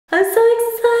I'm so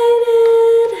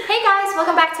excited! Hey guys,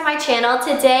 welcome back to my channel.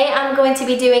 Today I'm going to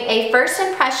be doing a first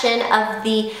impression of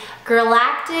the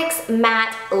Girlactik's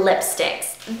matte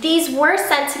lipsticks. These were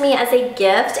sent to me as a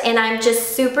gift and I'm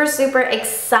just super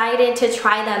excited to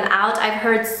try them out. I've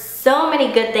heard so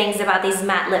many good things about these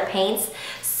matte lip paints.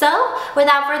 So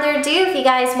without further ado, if you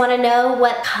guys want to know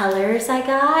what colors I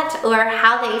got or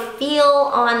how they feel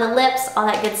on the lips, all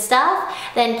that good stuff,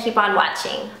 then keep on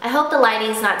watching. I hope the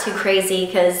lighting's not too crazy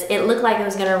because it looked like it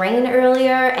was gonna rain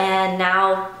earlier and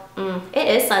now it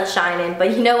is sun shining,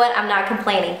 but you know what? I'm not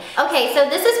complaining. Okay, so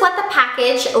this is what the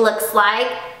package looks like.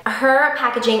 Her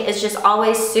packaging is just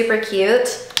always super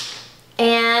cute.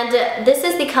 And this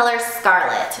is the color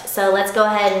Scarlet. So let's go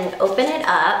ahead and open it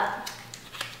up.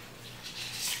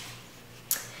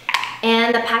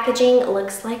 And the packaging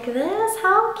looks like this.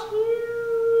 How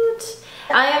cute!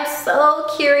 I am so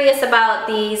curious about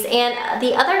these. And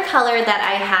the other color that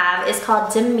I have is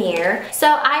called DEMURE. So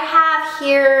I have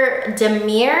here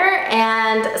DEMURE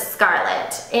and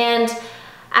Scarlet. And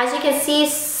as you can see,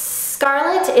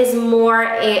 Scarlet is more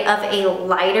of a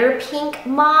lighter pink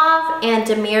mauve, and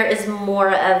DEMURE is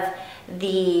more of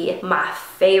my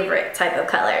favorite type of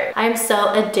color. I'm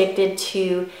so addicted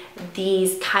to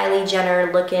these Kylie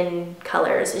Jenner looking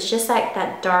colors. It's just like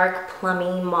that dark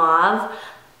plummy mauve.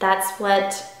 That's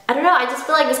what, I don't know, I just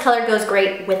feel like this color goes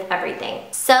great with everything.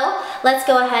 So let's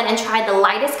go ahead and try the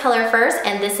lightest color first,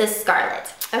 and this is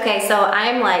Scarlet. Okay, so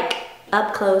I'm like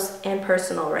up close and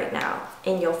personal right now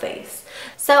in your face.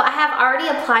 So I have already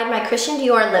applied my Christian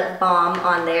Dior lip balm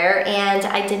on there and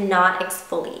I did not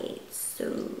exfoliate.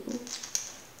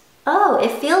 Oh,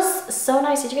 it feels so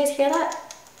nice. Did you guys hear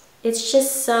that? It's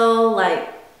just so like,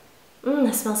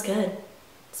 it smells good. It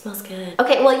smells good.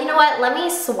 Okay, well, you know what? Let me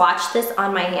swatch this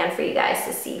on my hand for you guys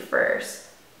to see first.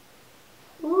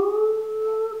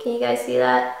 Ooh, can you guys see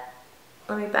that?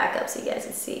 Let me back up so you guys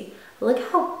can see. Look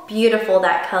how beautiful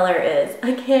that color is.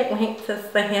 I can't wait to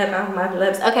see it on my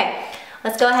lips. Okay,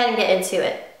 let's go ahead and get into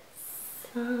it.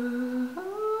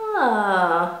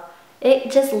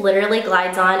 It just literally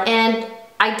glides on, and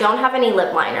I don't have any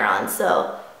lip liner on,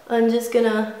 so I'm just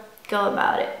gonna go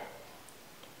about it.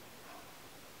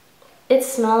 It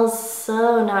smells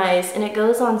so nice and it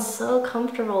goes on so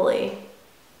comfortably.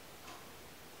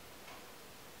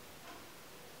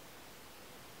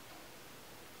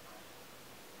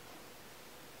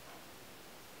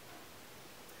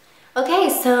 Okay,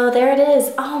 so there it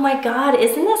is. Oh my god,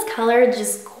 isn't this color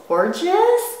just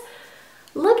gorgeous?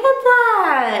 Look at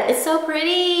that, it's so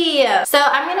pretty. So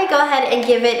I'm gonna go ahead and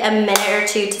give it a minute or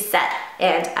two to set,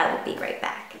 and I will be right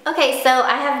back. Okay, so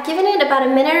I have given it about a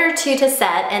minute or two to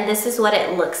set, and this is what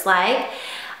it looks like.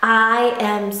 I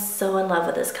am so in love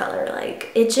with this color.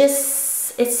 Like, it's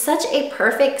such a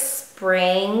perfect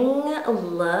spring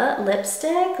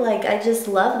lipstick. Like, I just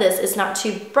love this. It's not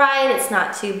too bright, it's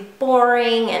not too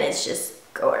boring, and it's just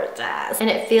gorgeous. And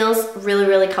it feels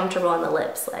really comfortable on the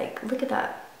lips. Like, look at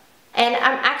that. And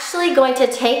I'm actually going to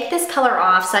take this color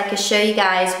off so I can show you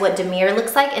guys what DEMURE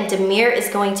looks like. And DEMURE is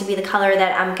going to be the color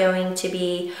that I'm going to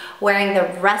be wearing the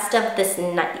rest of this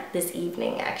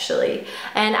evening actually.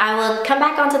 And I will come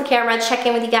back onto the camera, check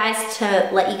in with you guys to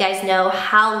let you guys know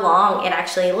how long it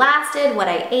actually lasted, what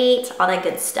I ate, all that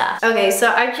good stuff. Okay, so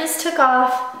I just took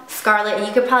off Scarlet, and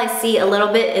you could probably see a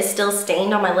little bit is still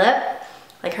stained on my lip.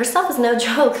 Like, her stuff is no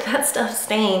joke, that stuff's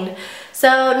stained.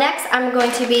 So next I'm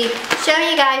going to be showing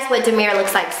you guys what DEMURE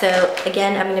looks like. So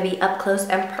again, I'm gonna be up close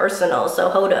and personal, so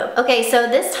hold up. Okay, so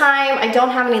this time I don't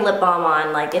have any lip balm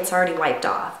on, like it's already wiped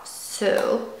off.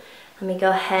 So let me go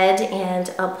ahead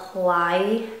and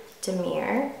apply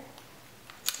DEMURE.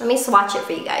 Let me swatch it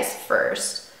for you guys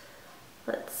first.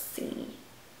 Let's see.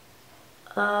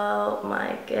 Oh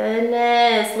my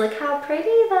goodness, look how pretty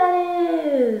that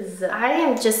is. I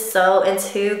am just so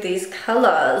into these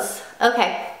colors.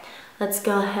 Okay, let's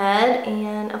go ahead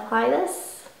and apply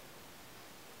this.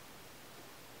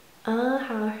 Oh,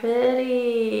 how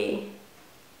pretty.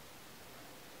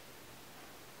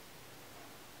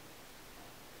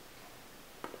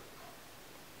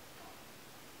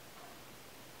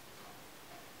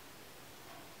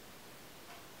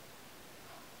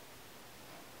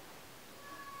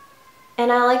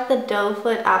 And I like the doe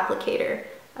foot applicator.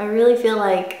 I really feel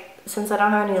like since I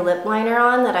don't have any lip liner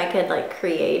on that I could like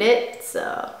create it,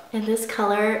 so. And this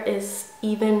color is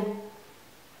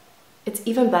it's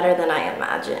even better than I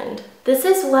imagined. This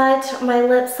is what my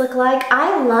lips look like.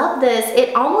 I love this.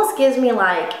 It almost gives me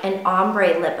like an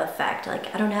ombre lip effect.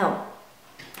 Like, I don't know.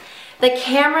 The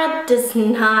camera does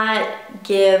not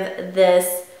give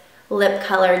this lip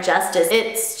color justice.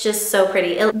 It's just so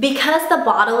pretty. Because the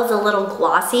bottle is a little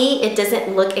glossy, it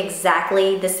doesn't look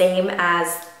exactly the same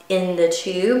as in the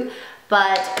tube,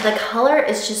 but the color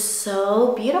is just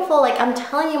so beautiful. Like, I'm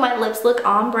telling you, my lips look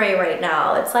ombre right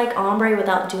now. It's like ombre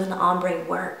without doing the ombre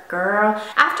work, girl.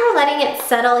 After letting it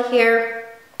settle here,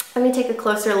 let me take a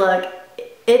closer look.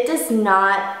 It does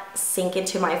not sink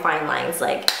into my fine lines.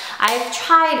 Like, I've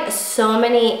tried so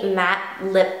many matte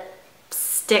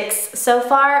lipsticks so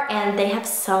far, and they have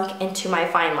sunk into my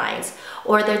fine lines,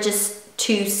 or they're just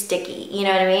too sticky, you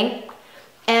know what I mean?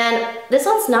 And this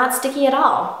one's not sticky at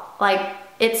all. Like,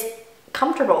 it's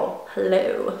comfortable.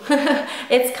 Hello.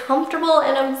 It's comfortable,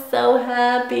 and I'm so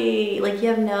happy. Like, you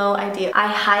have no idea. I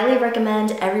highly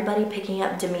recommend everybody picking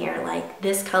up DEMURE. Like,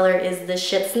 this color is the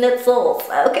shit schnitzels,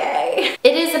 okay?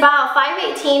 It is about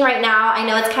 5:18 right now. I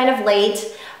know it's kind of late,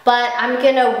 but I'm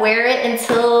gonna wear it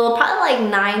until probably like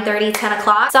 9:30, 10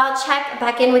 o'clock. So I'll check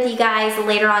back in with you guys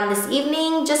later on this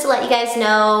evening just to let you guys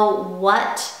know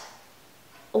what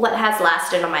has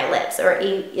lasted on my lips, or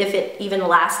if it even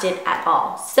lasted at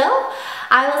all. So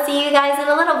I will see you guys in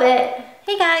a little bit.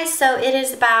 Hey guys, so it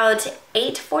is about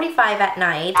 8:45 at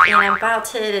night, and I'm about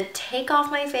to take off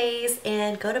my face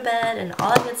and go to bed and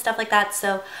all that good stuff like that.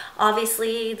 So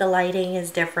obviously the lighting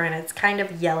is different. It's kind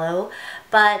of yellow,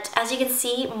 but as you can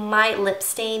see, my lip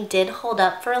stain did hold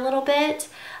up for a little bit.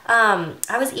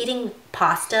 I was eating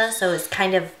pasta, so it's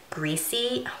kind of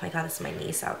greasy. Oh my god, this is my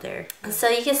niece out there. So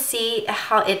you can see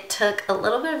how it took a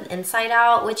little bit of inside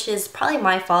out, which is probably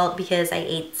my fault because I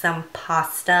ate some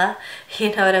pasta,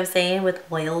 you know what I'm saying, with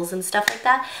oils and stuff like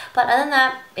that. But other than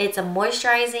that, it's a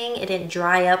moisturizing. It didn't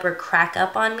dry up or crack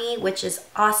up on me, which is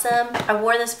awesome. I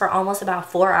wore this for almost about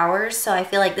 4 hours, so I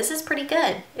feel like this is pretty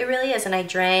good. It really is. And I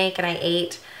drank and I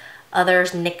ate other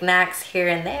knickknacks here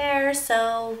and there.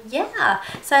 So yeah,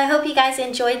 so I hope you guys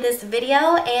enjoyed this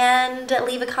video, and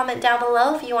leave a comment down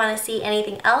below if you want to see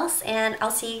anything else, and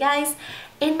I'll see you guys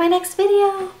in my next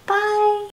video. Bye.